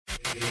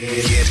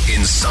Get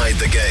inside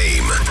the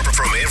game.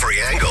 From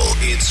every angle,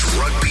 it's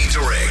Rugby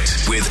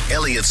Direct with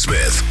Elliott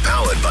Smith,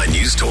 powered by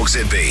News Talk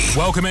ZB.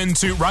 Welcome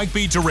into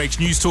Rugby Direct,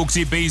 News Talk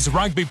ZB's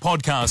rugby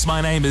podcast. My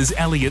name is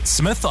Elliott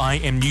Smith. I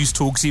am News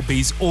Talk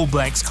ZB's All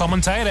Blacks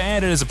commentator,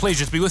 and it is a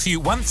pleasure to be with you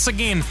once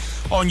again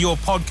on your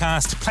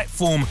podcast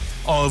platform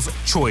of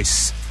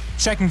choice.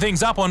 Shaking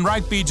things up on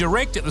Rugby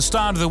Direct at the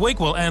start of the week,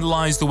 we'll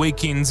analyse the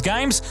weekend's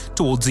games.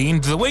 Towards the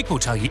end of the week, we'll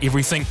tell you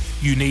everything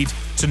you need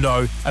to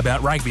know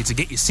about rugby to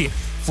get you set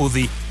for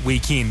the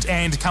weekend.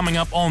 And coming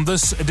up on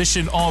this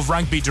edition of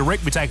Rugby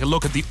Direct, we take a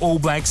look at the All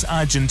Blacks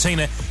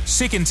Argentina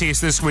second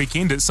test this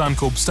weekend at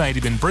Suncorp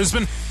Stadium in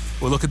Brisbane.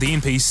 We'll look at the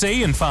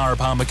NPC and Farah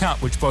Palmer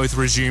Cup, which both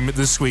resume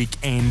this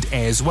weekend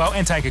as well,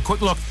 and take a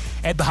quick look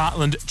at the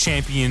Heartland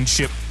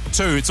Championship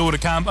 2. It's all to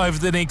come over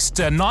the next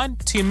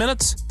 9-10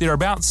 minutes,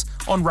 thereabouts,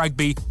 on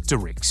Rugby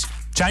Direct.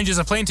 Changes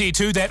are plenty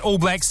to that All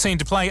Blacks team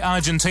to play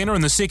Argentina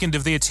in the second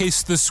of their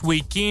tests this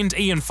weekend.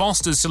 Ian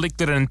Foster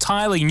selected an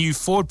entirely new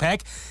forward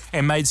pack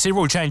and made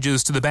several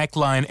changes to the back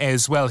line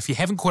as well. If you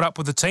haven't caught up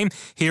with the team,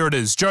 here it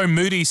is. Joe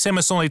Moody,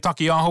 Samisoni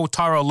Taukei'aho,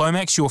 Tyrell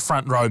Lomax, your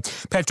front row.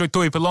 Patrick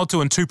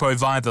Tuipulotu and Tupou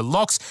via the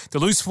locks. The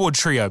loose forward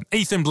trio,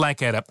 Ethan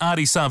Blackadder,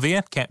 Ardie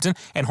Savea, captain,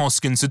 and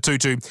Hoskins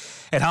Sotutu.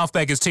 At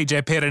halfback is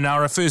TJ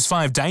Perenara. First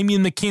five,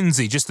 Damian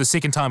McKenzie, just the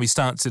second time he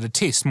starts at a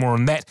test. More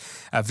on that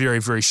very,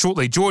 very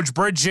shortly. George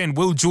Bridge and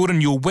Will Jordan,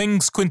 your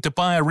wings. Quinta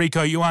Paia,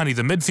 Rico Ioane,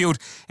 the midfield,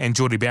 and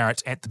Jordie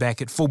Barrett at the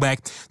back at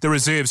fullback. The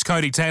reserves,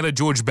 Cody Taylor,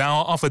 George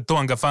Bauer, Offa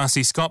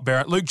Tuangafasi, Scott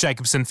Barrett, Luke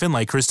Jacobson,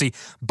 Finlay Christie,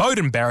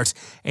 Bowden Barrett,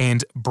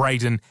 and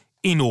Braden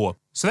Ennor.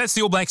 So that's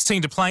the All Blacks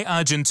team to play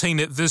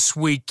Argentina this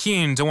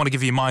weekend. I want to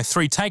give you my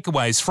three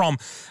takeaways from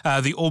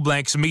the All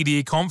Blacks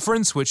media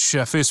conference, which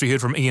first we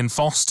heard from Ian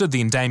Foster,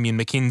 then Damian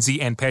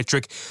McKenzie and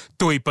Patrick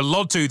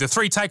Tuipulotu. The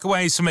three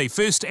takeaways for me,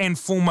 first and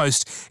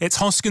foremost, it's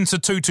Hoskins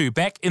Sotutu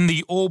back in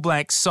the All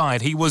Blacks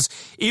side. He was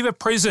ever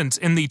present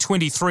in the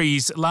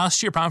 23s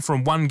last year, apart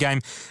from one game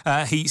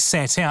he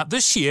sat out.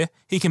 This year,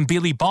 he can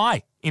barely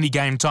buy any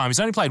game time. He's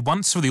only played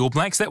once for the All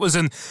Blacks. That was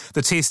in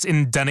the test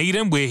in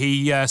Dunedin, where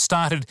he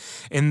started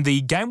in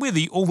the game where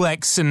the All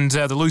Blacks and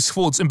the loose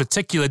forwards in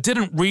particular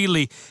didn't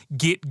really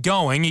get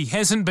going. He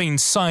hasn't been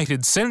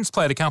cited since,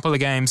 played a couple of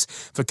games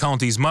for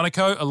Conti's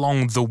Monaco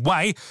along the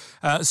way.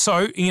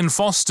 So Ian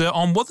Foster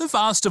on what they've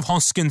asked of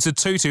Hoskins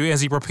Sotutu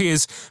as he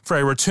prepares for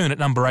a return at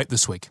number 8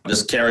 this week.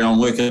 Just carry on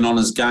working on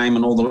his game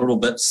and all the little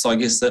bits, I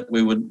guess, that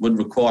we would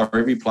require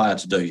every player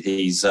to do.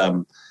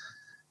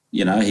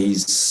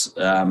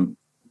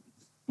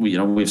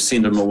 We've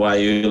sent him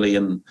away early,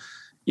 and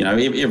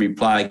every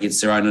player gets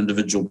their own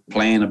individual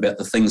plan about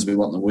the things we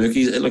want to work.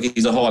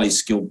 He's a highly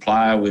skilled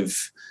player.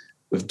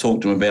 We've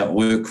talked to him about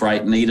work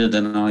rate needed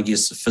and I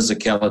guess the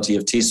physicality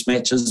of test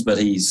matches. But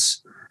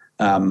he's,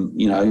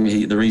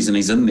 the reason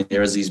he's in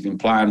there is he's been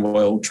playing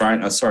well,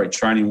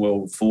 training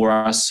well for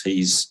us.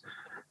 He's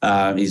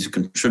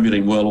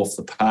contributing well off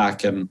the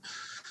park, and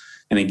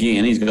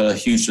again, he's got a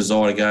huge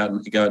desire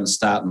to go out and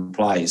start and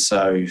play.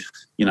 So,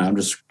 we're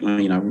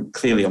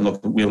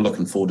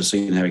looking forward to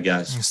seeing how he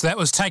goes. So that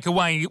was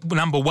takeaway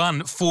number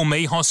one for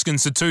me.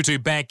 Hoskins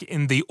Sotutu back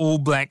in the All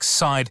Blacks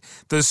side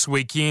this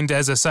weekend.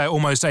 As I say,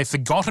 almost a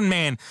forgotten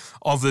man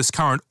of this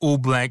current All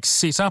Blacks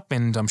setup,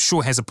 and I'm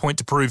sure has a point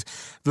to prove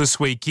this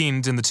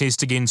weekend in the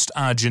test against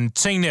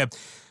Argentina.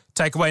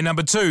 Takeaway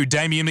number 2,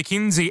 Damian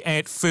McKenzie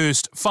at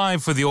first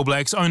 5 for the All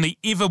Blacks. Only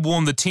ever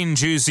worn the 10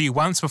 jersey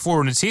once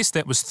before in a test.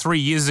 That was 3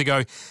 years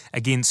ago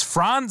against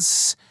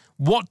France.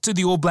 What did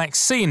the All Blacks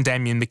see in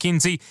Damian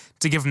McKenzie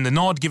to give him the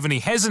nod, given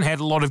he hasn't had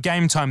a lot of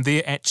game time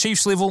there at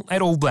Chiefs level,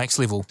 at All Blacks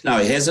level? No,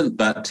 he hasn't,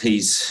 but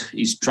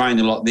he's trained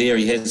a lot there.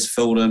 He has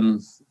filled in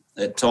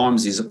at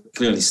times. He's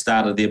clearly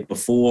started there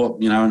before,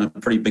 in a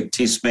pretty big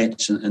test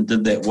match and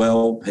did that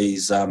well. He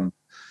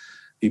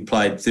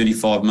played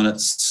 35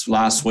 minutes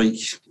last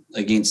week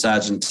against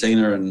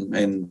Argentina,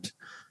 and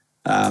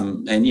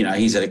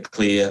he's got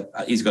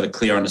a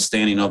clear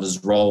understanding of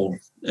his role,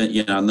 in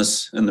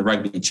the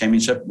rugby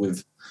championship.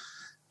 We've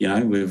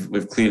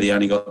clearly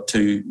only got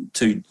two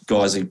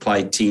guys who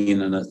play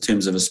 10 in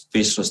terms of a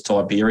specialist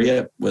type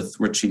area, with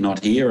Richie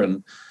not here,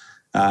 and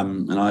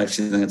I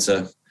actually think it's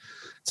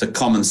a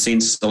common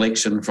sense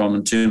selection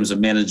in terms of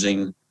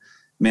managing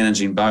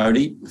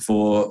Bodie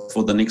for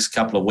the next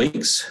couple of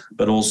weeks,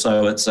 but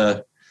also it's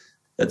a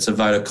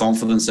vote of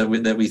confidence that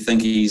we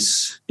think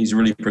he's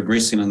really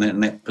progressing in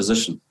that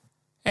position.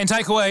 And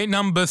takeaway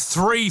number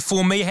 3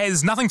 for me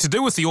has nothing to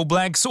do with the All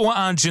Blacks or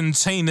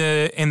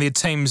Argentina and their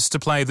teams to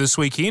play this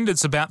weekend.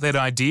 It's about that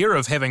idea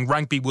of having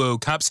Rugby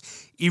World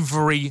Cups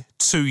every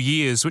 2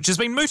 years, which has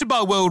been mooted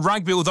by World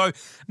Rugby, although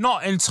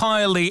not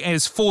entirely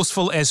as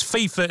forceful as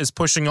FIFA is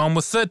pushing on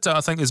with it. I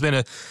think there's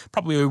been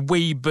probably a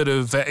wee bit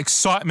of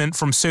excitement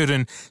from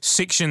certain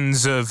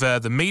sections of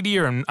the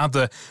media and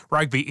other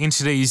rugby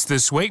entities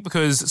this week,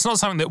 because it's not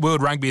something that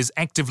World Rugby is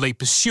actively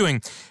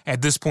pursuing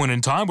at this point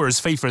in time, whereas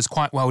FIFA is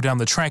quite well down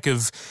the track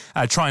of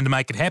trying to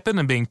make it happen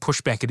and being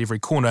pushed back at every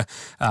corner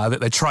that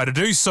they try to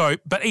do so.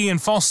 But Ian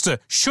Foster,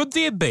 should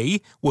there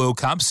be World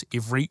Cups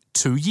every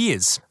 2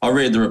 years? I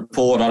read the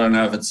report. I don't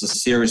know if it's a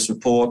serious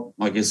report.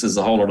 I guess there's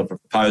a whole lot of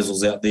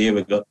proposals out there.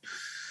 We've got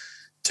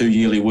 2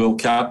 yearly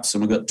World Cups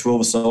and we've got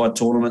 12-a-side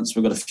tournaments.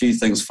 We've got a few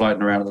things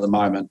floating around at the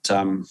moment.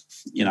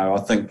 I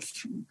think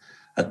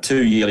a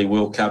 2 yearly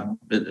World Cup,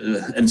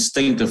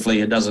 instinctively,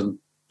 it doesn't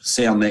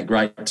sound that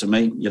great to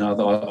me.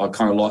 I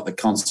kind of like the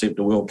concept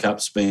of World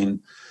Cups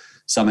being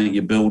something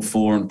you build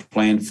for and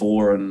plan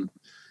for, and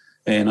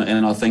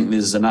I think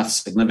there's enough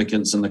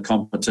significance in the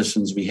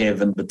competitions we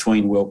have in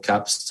between World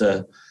Cups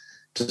to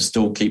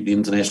still keep the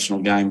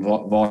international game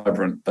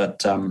vibrant.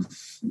 But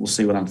we'll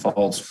see what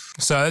unfolds.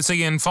 So that's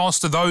Ian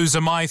Foster. Those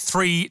are my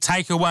 3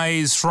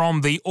 takeaways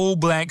from the All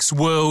Blacks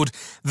world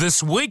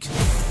this week.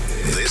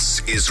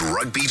 This is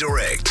Rugby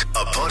Direct,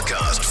 a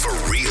podcast for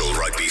real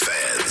rugby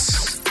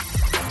fans.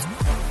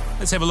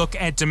 Let's have a look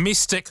at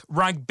domestic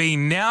rugby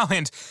now,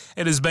 and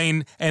it has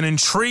been an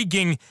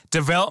intriguing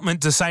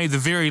development, to say the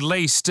very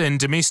least, in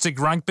domestic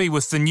rugby,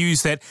 with the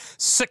news that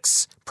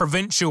 6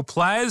 provincial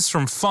players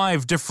from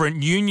 5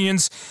 different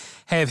unions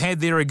have had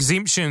their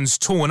exemptions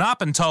torn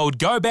up and told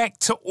go back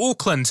to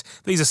Auckland.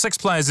 These are 6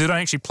 players that don't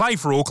actually play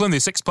for Auckland.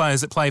 They're 6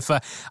 players that play for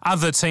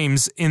other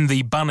teams in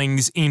the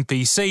Bunnings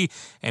NPC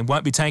and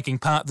won't be taking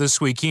part this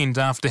weekend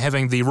after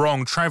having the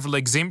wrong travel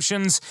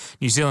exemptions.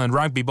 New Zealand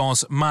rugby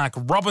boss Mark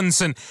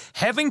Robinson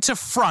having to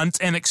front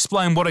and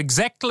explain what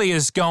exactly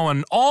is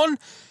going on,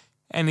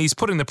 and he's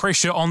putting the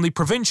pressure on the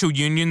provincial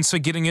unions for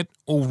getting it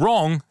all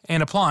wrong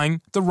and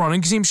applying the wrong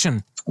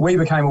exemption. We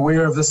became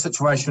aware of this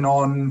situation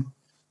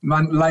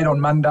late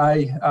on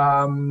Monday,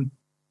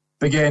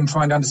 began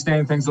trying to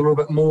understand things a little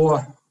bit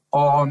more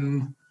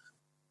on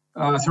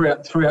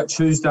throughout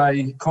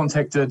Tuesday,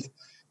 contacted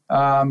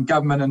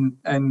government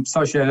and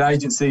associated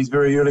agencies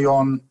very early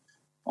on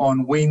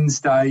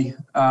Wednesday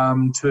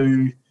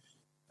to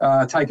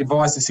take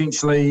advice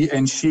essentially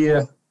and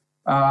share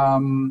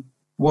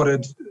what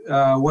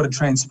had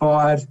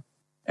transpired.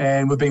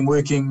 And we've been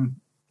working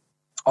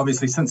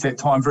obviously since that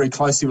time very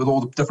closely with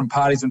all the different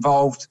parties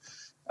involved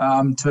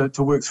to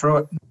work through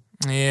it.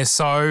 Yeah,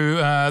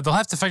 so they'll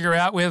have to figure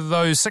out whether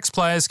those 6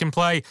 players can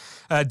play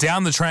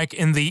down the track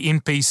in the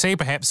NPC,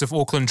 perhaps if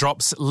Auckland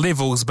drops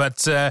levels.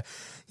 But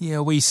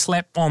we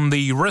slap on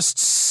the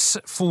wrists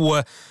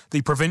for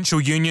the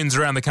provincial unions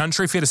around the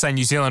country. Fair to say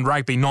New Zealand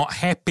rugby not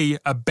happy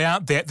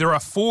about that. There are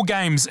 4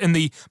 games in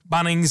the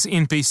Bunnings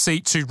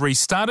NPC to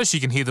restart us. You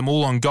can hear them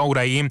all on Gold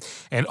AM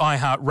and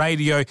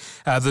iHeartRadio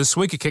this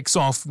week. It kicks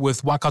off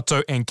with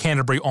Waikato and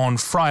Canterbury on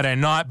Friday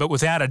night. But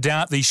without a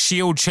doubt, the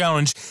Shield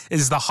Challenge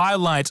is the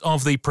highlight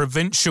of the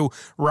provincial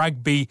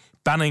rugby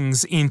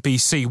Bunnings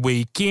NPC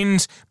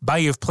weekend.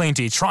 Bay of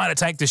Plenty trying to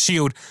take the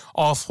shield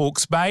off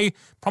Hawke's Bay.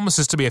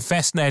 Promises to be a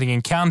fascinating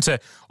encounter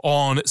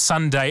on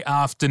Sunday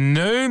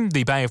afternoon.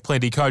 The Bay of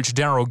Plenty coach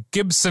Daryl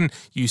Gibson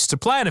used to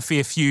play in a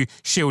fair few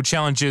Shield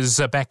challenges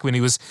back when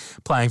he was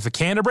playing for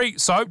Canterbury.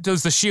 So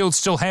does the Shield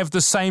still have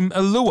the same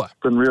allure?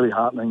 It's been really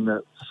heartening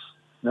that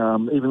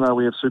even though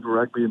we have Super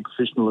Rugby and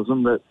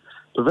professionalism, that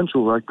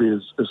provincial rugby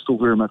is still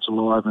very much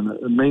alive, and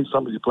it means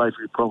something to play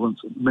for your province.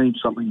 It means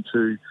something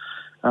to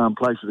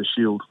play for the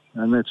Shield,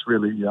 and that's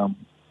really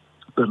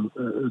been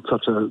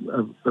such a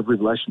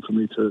revelation for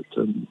me to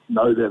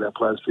know that our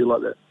players feel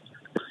like that.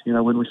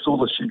 When we saw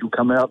the schedule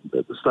come out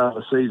at the start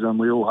of the season,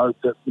 we all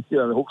hoped that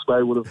the Hawke's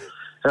Bay would have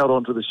held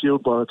on to the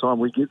Shield by the time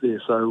we get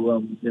there.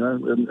 So,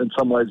 in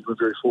some ways, we're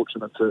very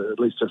fortunate to at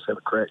least just have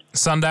a crack.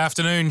 Sunday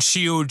afternoon,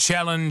 Shield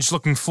Challenge.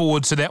 Looking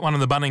forward to that one on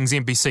the Bunnings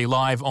NPC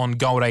live on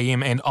Gold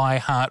AM and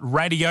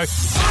iHeartRadio.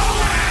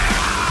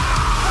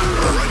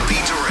 Rugby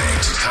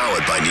Direct,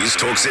 powered by News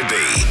Talk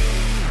ZB.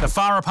 The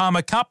Farah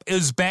Palmer Cup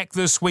is back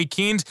this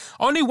weekend.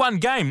 Only one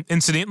game,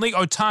 incidentally,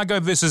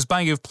 Otago versus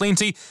Bay of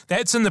Plenty.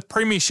 That's in the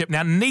Premiership.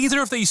 Now,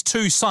 neither of these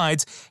 2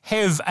 sides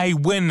have a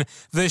win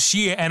this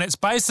year, and it's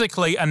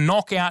basically a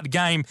knockout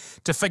game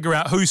to figure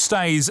out who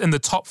stays in the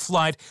top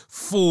flight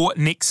for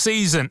next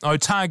season.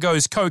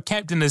 Otago's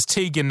co-captain is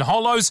Tegan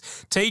Hollows.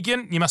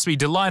 Tegan, you must be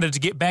delighted to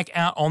get back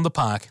out on the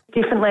park.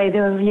 Definitely.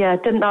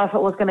 Didn't know if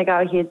it was going to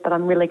go ahead, but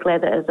I'm really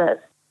glad that it is.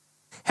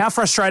 How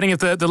frustrating have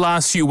the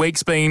last few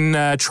weeks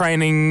been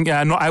training,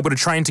 not able to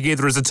train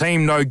together as a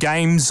team, no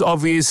games,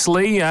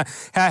 obviously?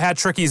 How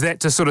tricky is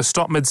that to sort of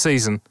stop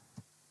mid-season?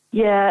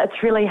 Yeah,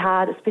 it's really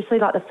hard, especially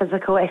like the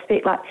physical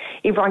aspect. Like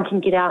everyone can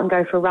get out and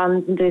go for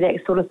runs and do that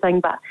sort of thing,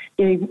 but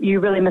you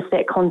really miss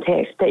that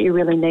contact that you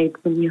really need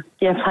when you're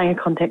playing a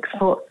contact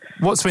sport.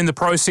 What's been the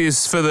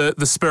process for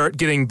the Spirit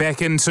getting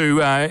back into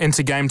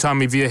game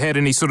time? Have you had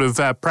any sort of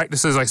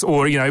practices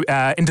or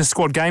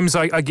inter-squad games,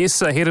 I guess,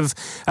 ahead of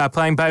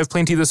playing Bay of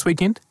Plenty this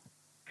weekend?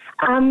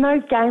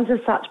 No games as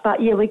such,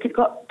 but yeah, we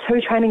got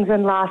 2 trainings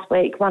in last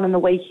week, 1 in the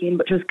weekend,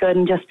 which was good,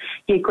 and just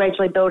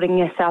gradually building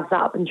yourselves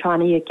up and trying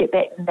to get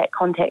back in that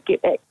contact,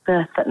 get back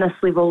the fitness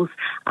levels,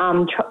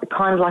 kind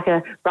of like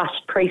a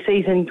rushed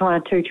pre-season, kind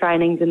of 2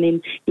 trainings, and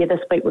then this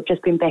week we've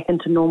just been back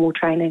into normal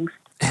trainings.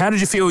 How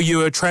did you feel you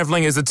were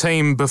travelling as a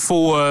team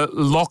before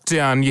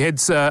lockdown? You had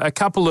a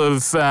couple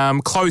of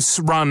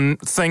close-run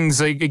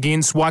things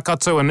against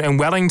Waikato and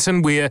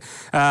Wellington where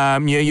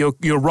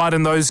you're right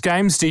in those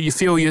games. Do you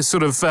feel you're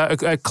sort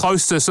of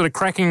close to sort of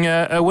cracking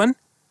a win?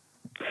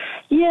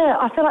 Yeah,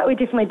 I feel like we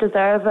definitely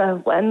deserve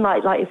a win.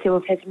 Like you said,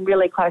 we've had some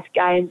really close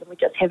games and we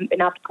just haven't been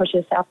able to push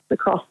ourselves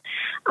across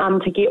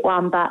to get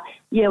one. But,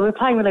 we're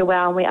playing really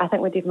well, and I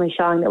think we're definitely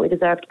showing that we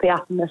deserve to be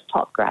up in this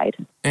top grade.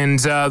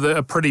 And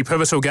a pretty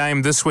pivotal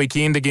game this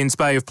weekend against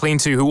Bay of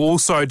Plenty, who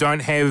also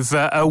don't have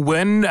a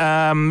win.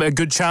 A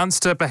good chance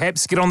to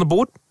perhaps get on the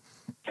board?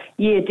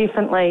 Yeah,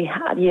 definitely.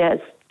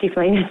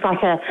 It's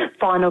like a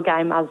final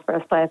game as for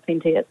us, Bay of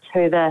Plenty. It's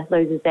whoever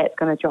loses that's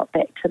going to drop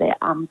back to that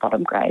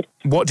bottom grade.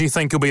 What do you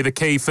think will be the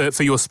key for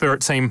your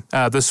Spirit team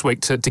this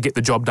week to get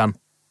the job done?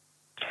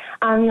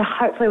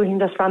 Hopefully we can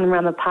just run them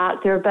around the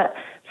park. They're a bit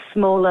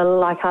smaller,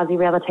 like Aussie.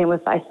 The other team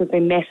we've faced has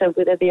been massive,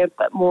 whether they're a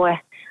bit more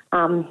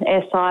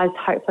our size.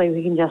 Hopefully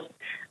we can just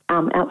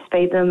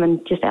outspeed them and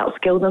just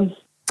outskill them.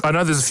 I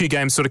know there's a few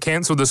games sort of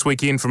cancelled this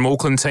weekend from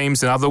Auckland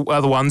teams and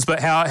other ones, but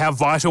how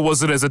vital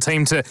was it as a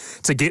team to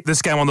get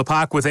this game on the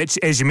park with,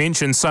 as you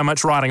mentioned, so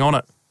much riding on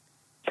it?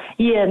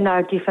 Yeah,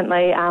 no,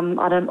 definitely. I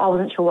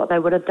wasn't sure what they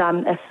would have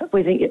done if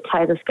we didn't get to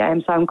play this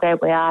game, so I'm glad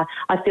we are.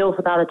 I feel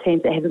for the other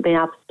teams that haven't been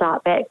able to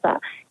start back, but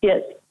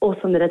it's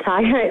awesome that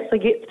Otago actually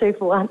gets 2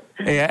 for 1.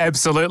 Yeah,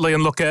 absolutely.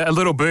 And look, a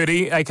little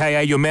birdie,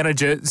 a.k.a. your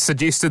manager,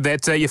 suggested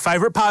that your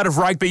favourite part of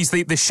rugby is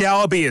the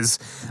shower beers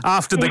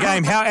after the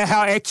game.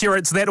 How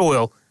accurate's that,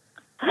 Oil?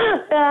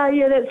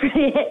 Yeah, that's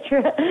pretty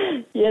accurate.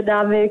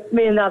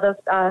 Me and the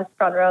other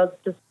front rows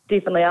just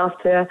definitely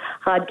after a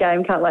hard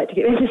game. Can't wait to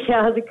get in the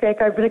showers and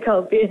crack open a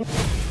cold beer.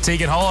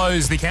 Tegan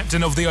Hollows, the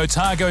captain of the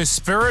Otago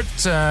Spirit,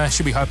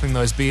 should be hoping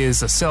those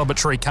beers are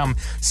celebratory come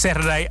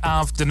Saturday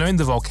afternoon.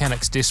 The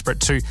Volcanics desperate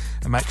to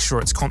make sure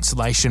it's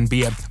consolation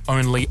beer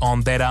only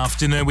on that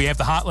afternoon. We have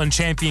the Heartland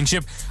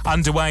Championship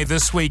underway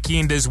this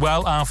weekend as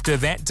well after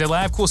that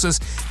delay. Of course, this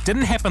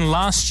didn't happen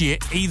last year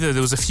either.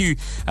 There was a few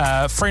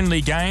friendly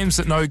games,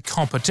 but no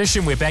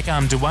competition. We're back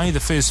underway. The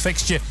first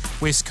fixture,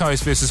 West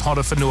Coast versus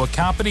Hodowhenua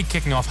Kapiti,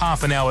 kicking off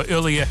half an hour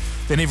earlier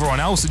than everyone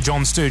else at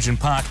John Sturgeon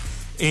Park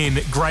in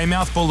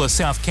Greymouth. Buller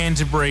South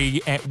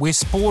Canterbury at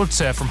Westport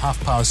from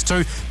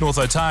 2:30. North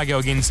Otago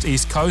against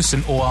East Coast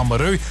and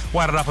Oamaru.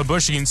 Wairarapa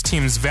Bush against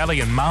Thames Valley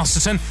and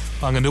Masterton.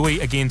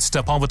 Whanganui against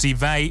Poverty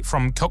Bay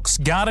from Cook's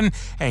Garden.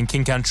 And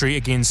King Country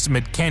against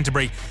Mid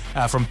Canterbury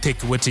from Te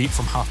Kuiti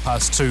from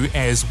 2:30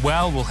 as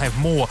well. We'll have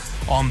more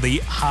on the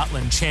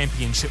Heartland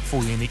Championship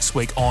for you next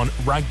week on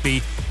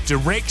Rugby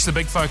Direct. The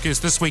big focus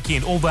this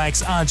weekend, All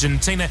Blacks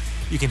Argentina.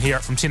 You can hear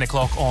it from 10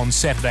 o'clock on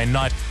Saturday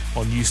night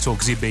on News Talk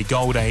ZB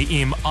Gold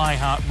AM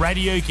iHeart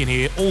Radio. You can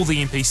hear all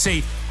the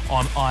NPC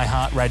on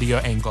iHeart Radio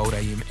and Gold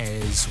AM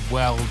as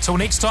well. Until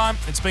next time,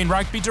 it's been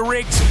Rugby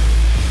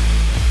Direct.